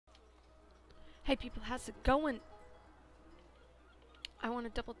Hey people, how's it going? I want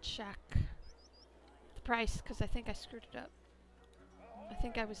to double check the price because I think I screwed it up. I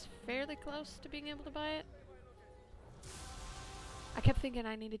think I was fairly close to being able to buy it. I kept thinking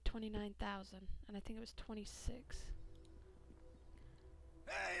I needed 29,000 and I think it was 26.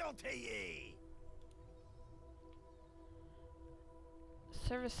 Hail to ye!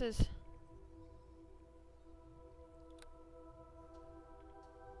 Services.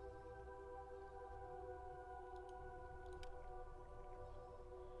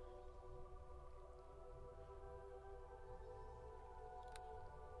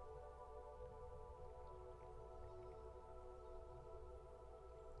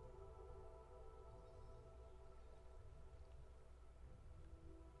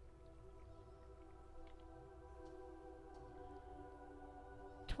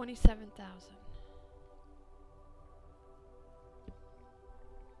 $27,000.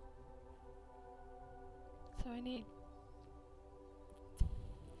 So I need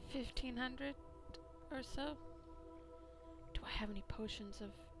 1,500 or so. Do I have any potions of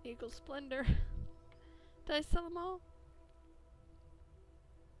Eagle Splendor? Did I sell them all?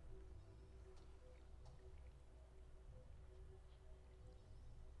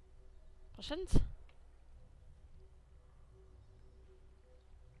 Potions?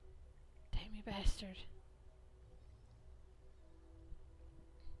 Damn you bastard.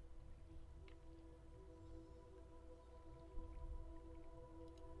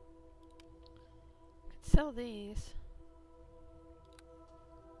 Could sell these.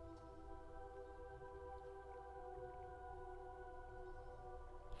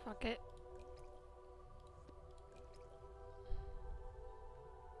 Fuck it.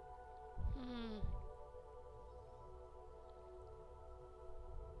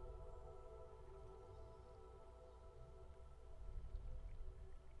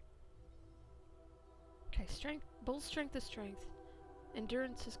 Okay, strength. Bull strength is strength.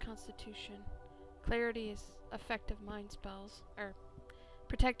 Endurance is constitution. Clarity is effective mind spells. Or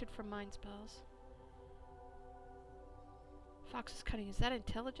protected from mind spells. Fox's cunning, is that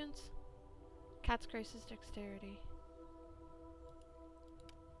intelligence? Cat's grace is dexterity.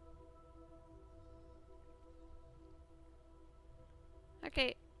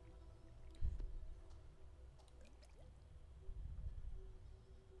 Okay.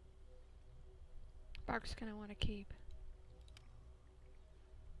 Bark's gonna want to keep.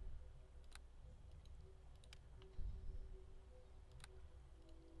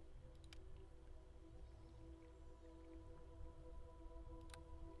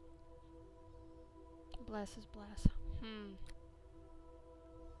 Bless is bless.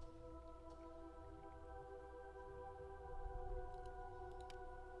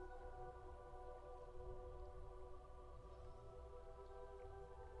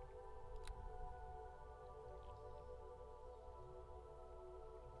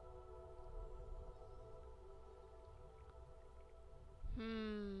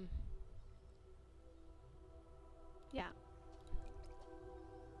 Yeah.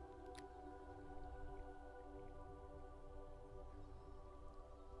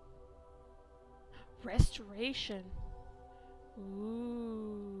 Restoration.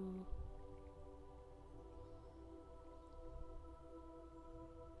 Ooh.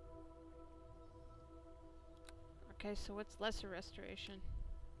 Okay, so what's lesser restoration?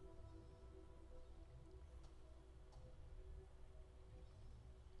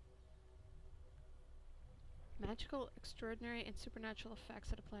 Magical, extraordinary, and supernatural effects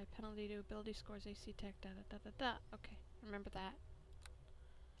that apply penalty to ability scores, AC tech, da da da da da. Okay, remember that.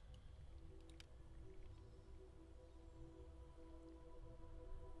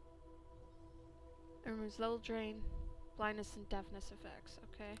 It removes level drain, blindness, and deafness effects.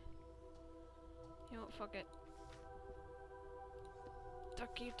 Okay. You know what? Fuck it.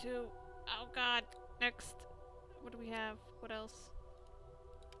 Duck you too. Oh god. Next. What do we have? What else?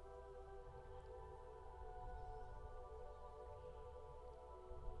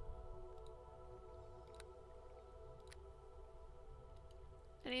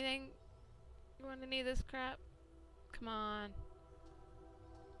 Anything? You want any of this crap? Come on.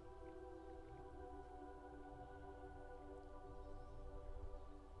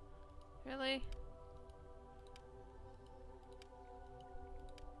 Really?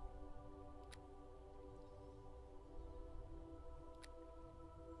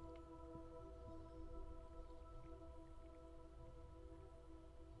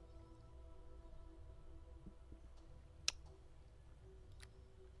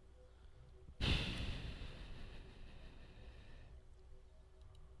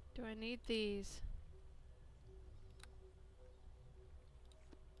 Do I need these?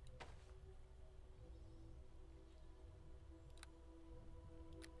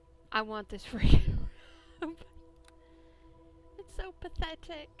 I want this freaking rope. It's so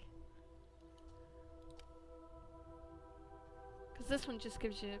pathetic. Because this one just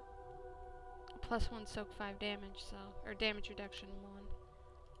gives you a +1 soak 5 damage, so, or damage reduction 1.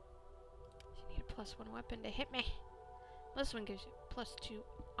 You need a +1 weapon to hit me. This one gives you +2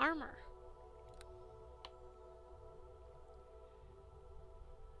 armor.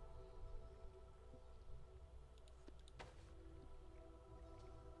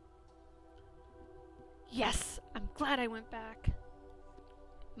 Yes! I'm glad I went back.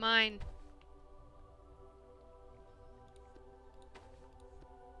 Mine.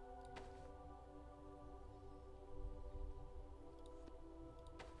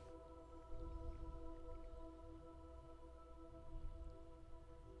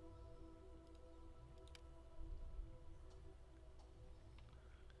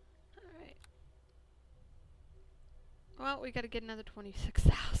 Alright. Well, we gotta get another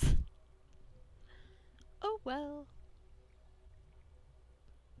 26,000. Oh well.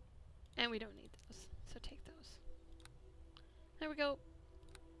 And we don't need those, so take those. There we go.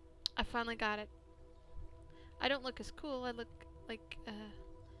 I finally got it. I don't look as cool. I look like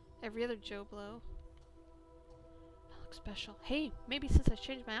every other Joe Blow. I look special. Hey, maybe since I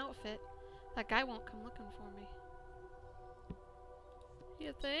changed my outfit, that guy won't come looking for me.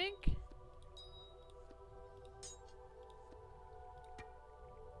 You think?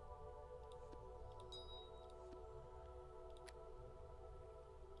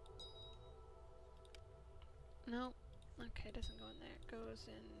 No. Okay, it doesn't go in there. It goes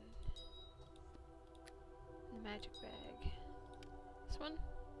in the magic bag. This one?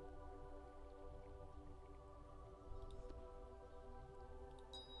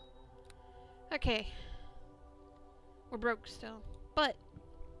 Okay. We're broke still. But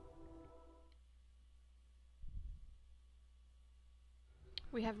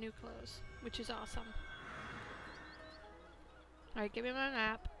we have new clothes, which is awesome. Alright, give me my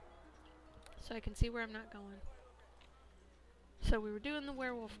map so I can see where I'm not going. So we were doing the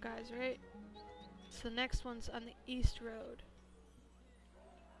werewolf guys, right? So the next one's on the east road.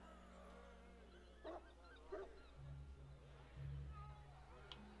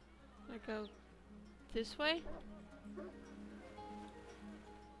 I go this way?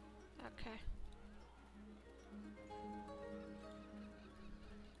 Okay.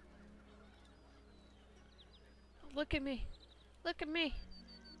 Look at me. Look at me.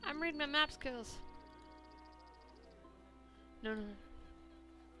 I'm reading my map skills. No, no, no.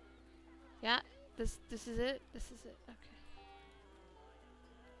 Yeah, this is it. This is it. Okay.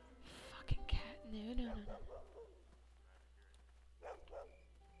 Fucking cat. No, no, no, no.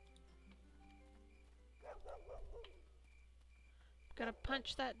 Gotta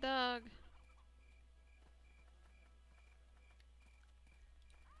punch that dog.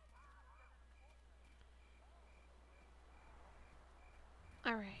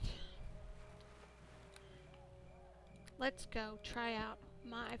 Alright. Let's go try out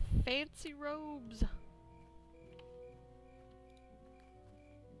my fancy robes.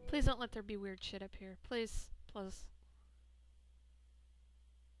 Please don't let there be weird shit up here. Please. Please.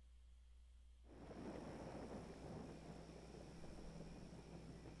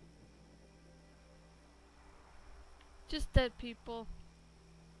 Just dead people.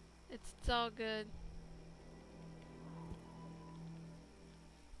 It's all good.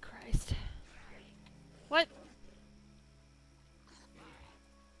 Christ. What?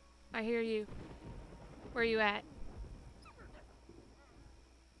 I hear you. Where are you at?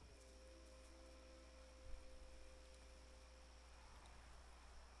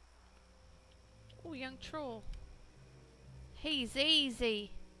 Oh, young troll. He's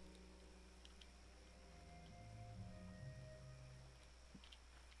easy.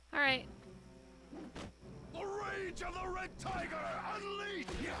 Alright. The rage of the red tiger unleashed!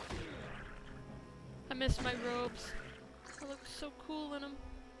 I miss my robes. I look so cool in them.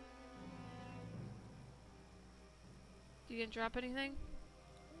 You gonna drop anything?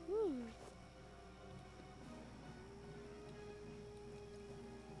 Woo.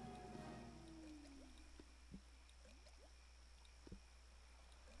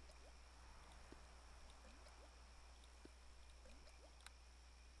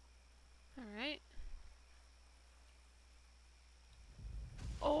 Alright.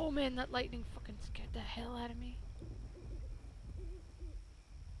 Oh man, that lightning fucking scared the hell out of me.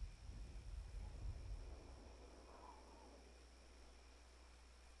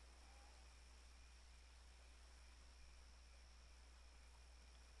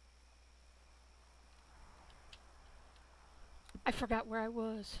 I forgot where I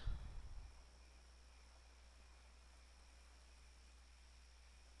was.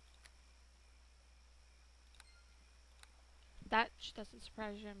 That doesn't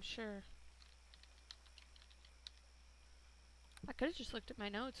surprise you, I'm sure. I could have just looked at my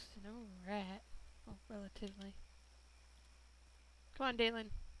notes to know where we're at. Well, relatively. Come on,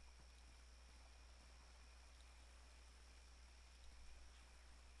 Dalen.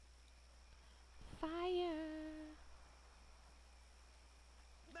 Fire!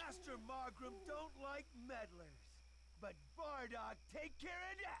 Master Margrim don't like meddlers, but Bardock take care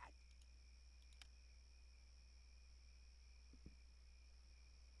of that.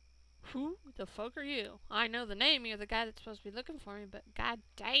 Who the fuck are you? I know the name. You're the guy that's supposed to be looking for me, but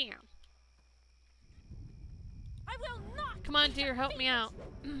goddamn. I will not. Come on, dear, help me out.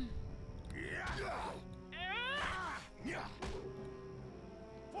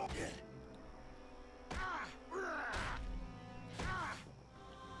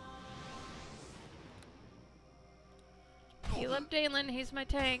 Heal up Dalen, he's my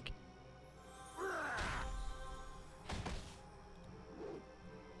tank.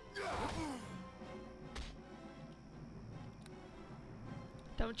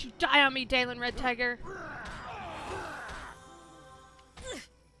 Don't you die on me, Dalen Red Tiger.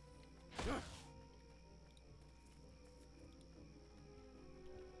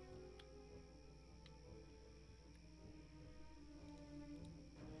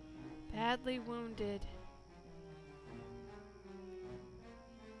 Badly wounded.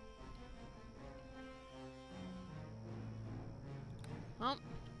 Oh.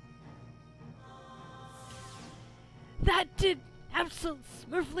 That did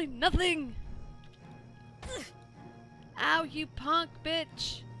absolutely nothing! Ow, you punk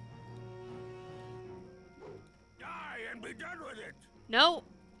bitch! Die and be done with it. No!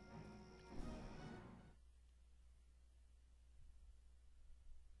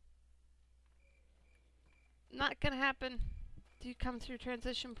 Not gonna happen. Do you come through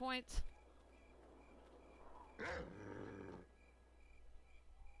transition points?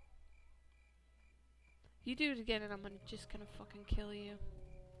 You do it again and I'm just gonna fucking kill you.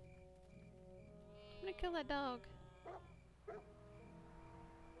 I'm gonna kill that dog.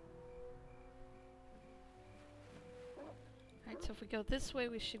 Alright, so if we go this way,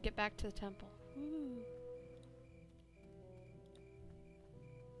 we should get back to the temple. Ooh.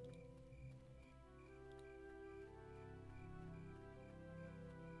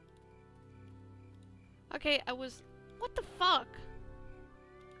 Okay, what the fuck?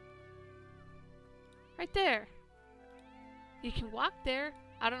 Right there. You can walk there.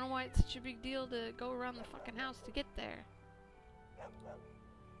 I don't know why it's such a big deal to go around the fucking house to get there.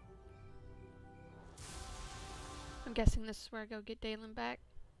 I'm guessing this is where I go get Dalen back.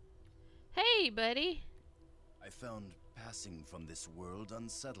 Hey, buddy! I found passing from this world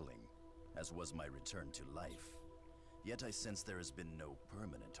unsettling, as was my return to life. Yet I sense there has been no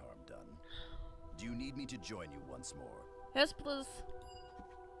permanent harm done. Do you need me to join you once more? Yes, please.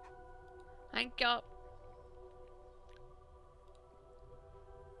 Thank you.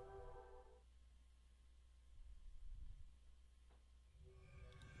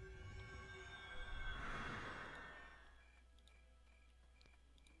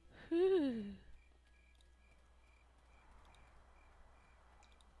 Whew.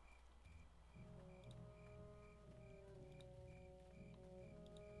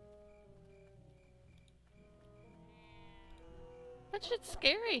 That shit's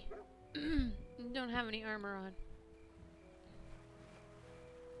scary. Don't have any armor on.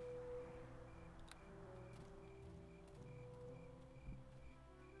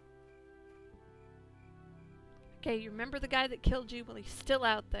 Okay, you remember the guy that killed you? Well, he's still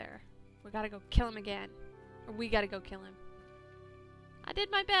out there. We gotta go kill him again. Or we gotta go kill him. I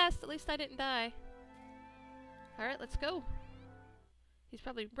did my best. At least I didn't die. Alright, let's go. He's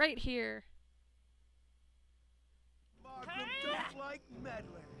probably right here. Margrim don't like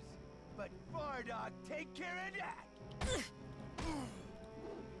meddlers, but Bardock take care of that.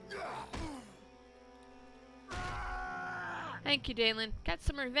 Thank you, Dalen. Got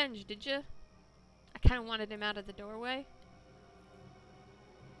some revenge, did you? I kind of wanted him out of the doorway.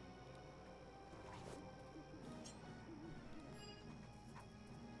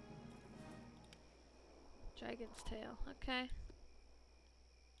 Dragon's tail. Okay.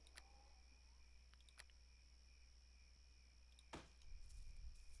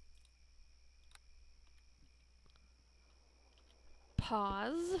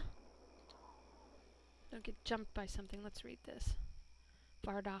 Pause. Don't get jumped by something. Let's read this.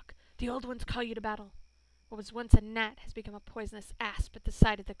 Bardock, the old ones call you to battle. What was once a gnat has become a poisonous asp at the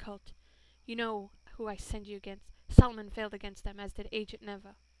side of the cult. You know who I send you against. Solomon failed against them, as did Agent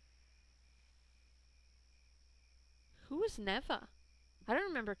Neva. Who was Neva? I don't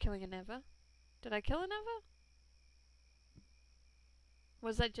remember killing a Neva. Did I kill a Neva?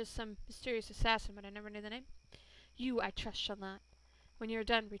 Was that just some mysterious assassin, but I never knew the name? You, I trust, shall not. When you are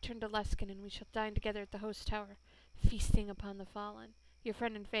done, return to Luskin, and we shall dine together at the host tower, feasting upon the fallen. Your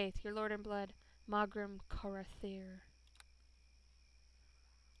friend in faith, your lord in blood, Magrim Korathir.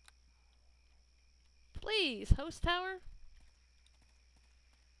 Please, host tower?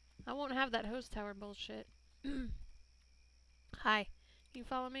 I won't have that host tower bullshit. Hi. Can you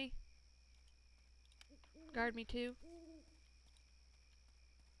follow me? Guard me too?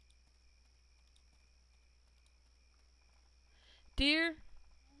 Dear?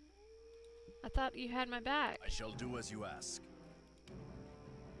 I thought you had my back. I shall do as you ask.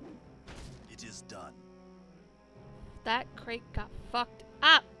 It is done. That crate got fucked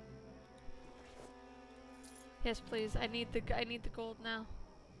up. Yes, please. I need the gold now.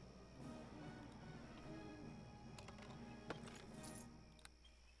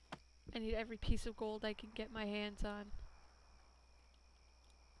 I need every piece of gold I can get my hands on.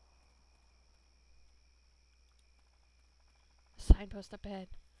 Signpost up ahead.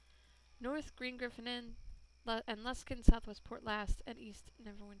 North, Green Griffin Inn, and Luskin, Southwest Port Last, and East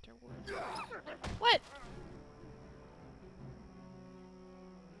Neverwinter Wood. What?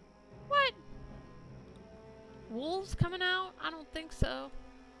 What? Wolves coming out? I don't think so.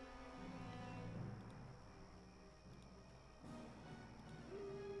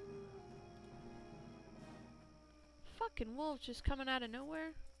 Fucking wolves just coming out of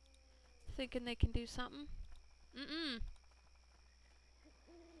nowhere? Thinking they can do something? Mm-mm.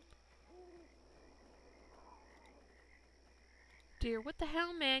 Dear, what the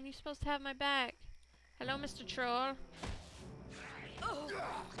hell, man? You're supposed to have my back. Hello, Mr. Troll. Oh.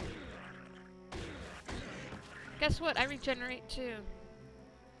 Guess what? I regenerate too.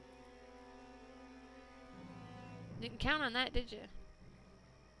 Didn't count on that, did you?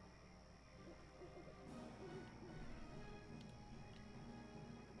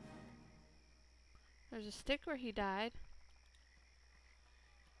 There's a stick where he died.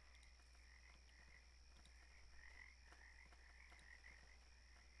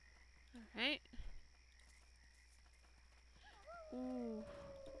 Alright. Ooh.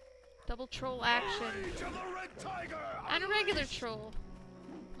 Double troll action. And a regular troll.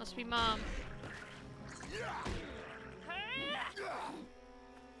 Must be Mom.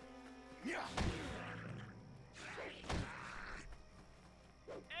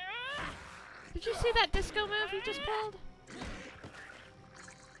 Did you see that disco move he just pulled?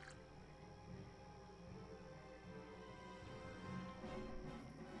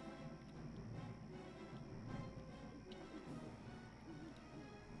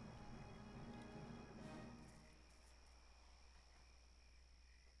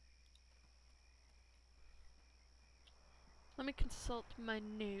 Let me consult my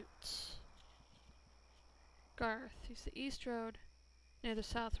notes. Garth, use the east road near the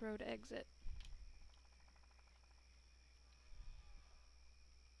south road exit.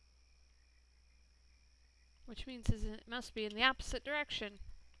 Which means it must be in the opposite direction.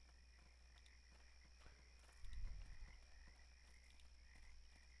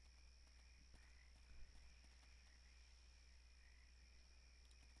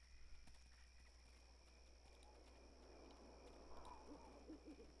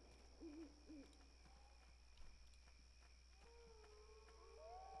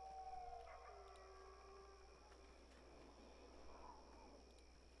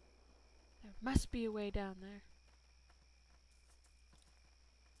 There must be a way down there.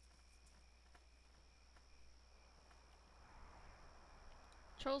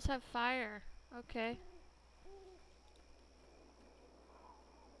 Trolls have fire. Okay.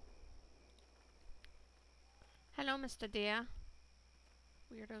 Hello, Mr. Deer.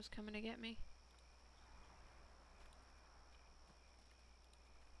 Weirdo's coming to get me.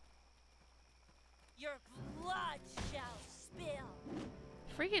 Your blood shall spill.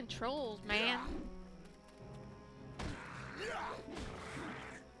 Freaking trolls, man.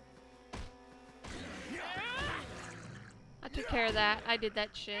 I took care of that. I did that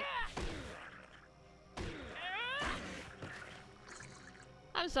shit.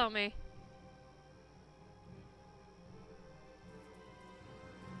 That was on me.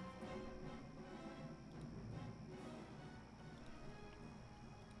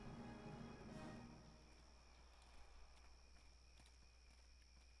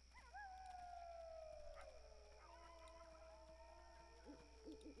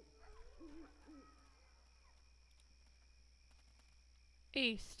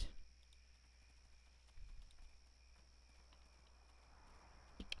 East.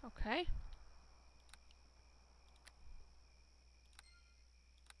 Okay.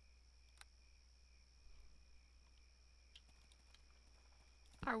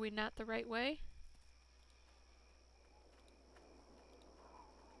 Are we not the right way?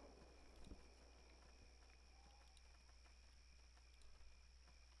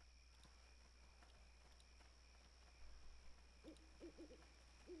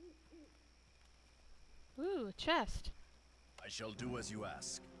 Ooh, a chest. I shall do as you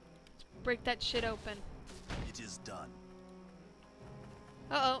ask. Break that shit open. It is done.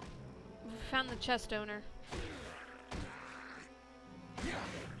 Uh-oh. We found the chest owner.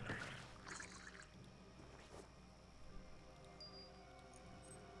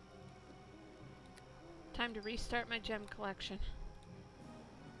 Time to restart my gem collection.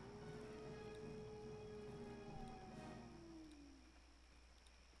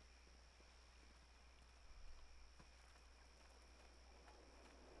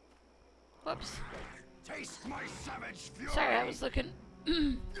 Whoops. Taste my savage fury. Sorry, I was looking.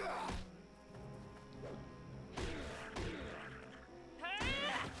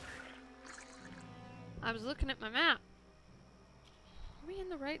 I was looking at my map. Are we in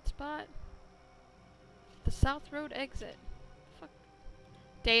the right spot? The South Road exit. Fuck.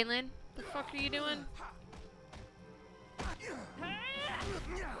 Dalen, the fuck are you doing?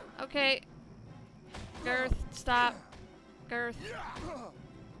 Okay. Girth, stop. Girth.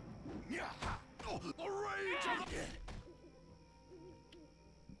 The rage of it.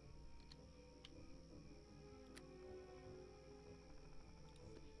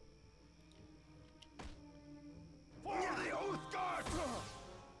 For the Oath Guard.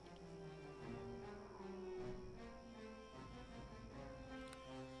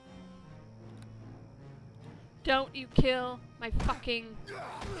 Don't you kill my fucking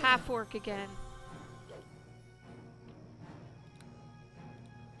half-orc again.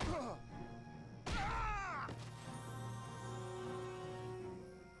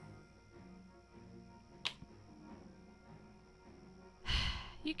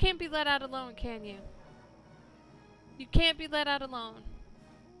 You can't be let out alone, can you? You can't be let out alone.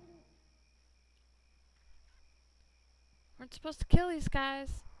 Weren't supposed to kill these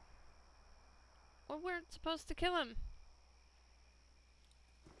guys. We weren't supposed to kill him.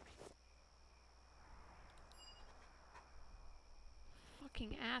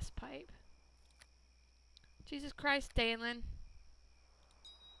 Fucking ass pipe. Jesus Christ, Dalen.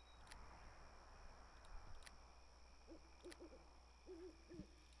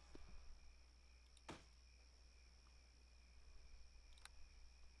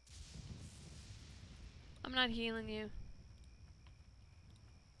 I'm not healing you.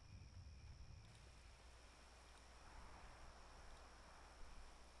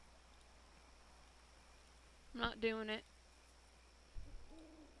 I'm not doing it.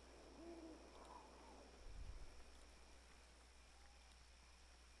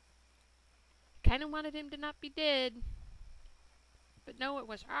 Kinda wanted him to not be dead. But no, it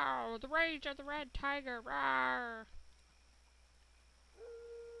was, oh, the rage of the red tiger, rawr.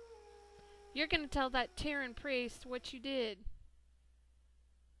 You're gonna tell that Terran priest what you did.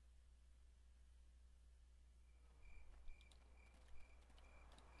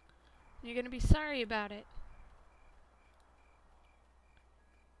 You're gonna be sorry about it.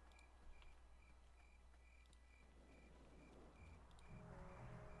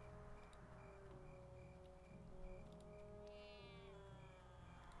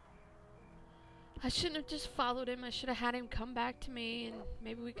 I shouldn't have just followed him. I should have had him come back to me and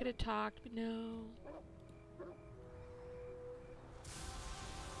maybe we could have talked, but no.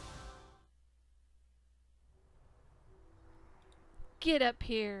 Get up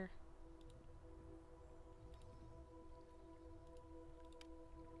here.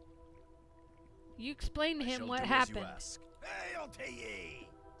 You explain to him what happened.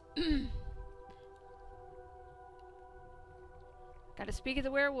 Gotta speak of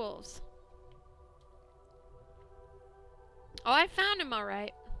the werewolves. Oh, I found him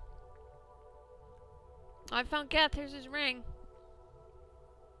alright. Oh, I found Geth. Here's his ring.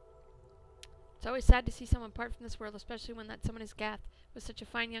 It's always sad to see someone part from this world, especially when that someone is Gath, was such a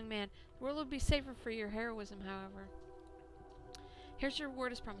fine young man. The world would be safer for your heroism, however. Here's your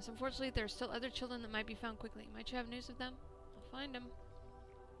reward as promised. Unfortunately, there are still other children that might be found quickly. Might you have news of them? I'll find them.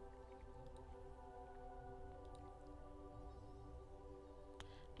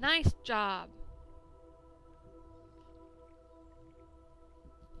 Nice job.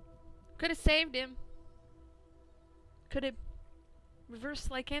 Could have saved him. Could have reversed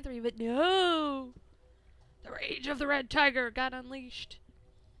lycanthropy, but no! The rage of the red tiger got unleashed.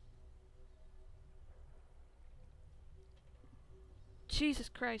 Jesus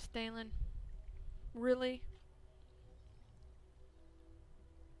Christ, Dalen. Really?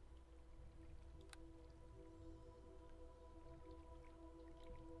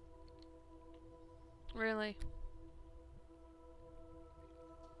 Really?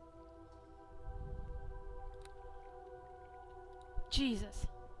 Jesus.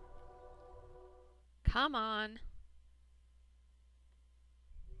 Come on.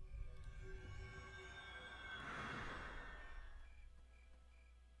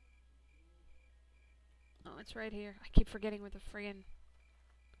 Oh, it's right here. I keep forgetting where the friggin'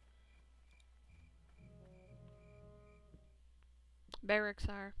 barracks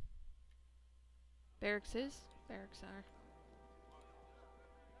are. Barracks is? Barracks are.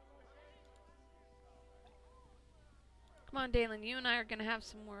 Come on, Dalen. You and I are gonna have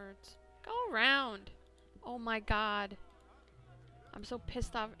some words. Go around. Oh my god. I'm so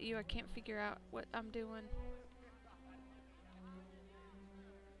pissed off at you, I can't figure out what I'm doing.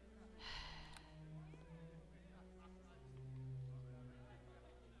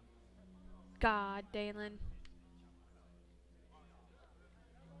 God, Dalen.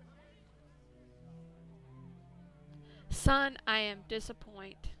 Son, I am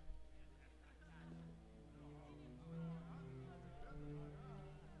disappointed.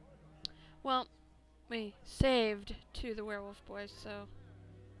 Well, we saved to the werewolf boys, so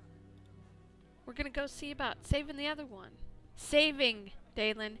we're gonna go see about saving the other one. Saving,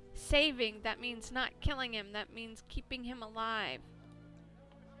 Dalen. Saving, that means not killing him. That means keeping him alive.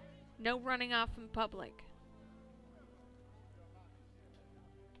 No running off in public.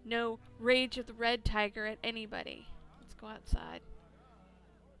 No rage of the red tiger at anybody. Let's go outside.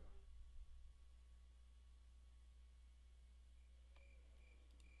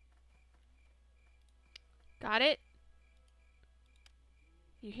 Got it?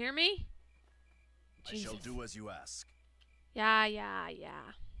 You hear me? Jesus. I shall do as you ask. Yeah.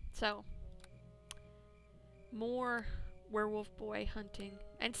 So, more werewolf boy hunting.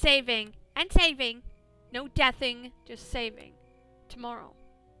 And saving. And saving. No deathing, just saving. Tomorrow.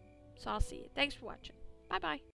 So I'll see you. Thanks for watching. Bye-bye.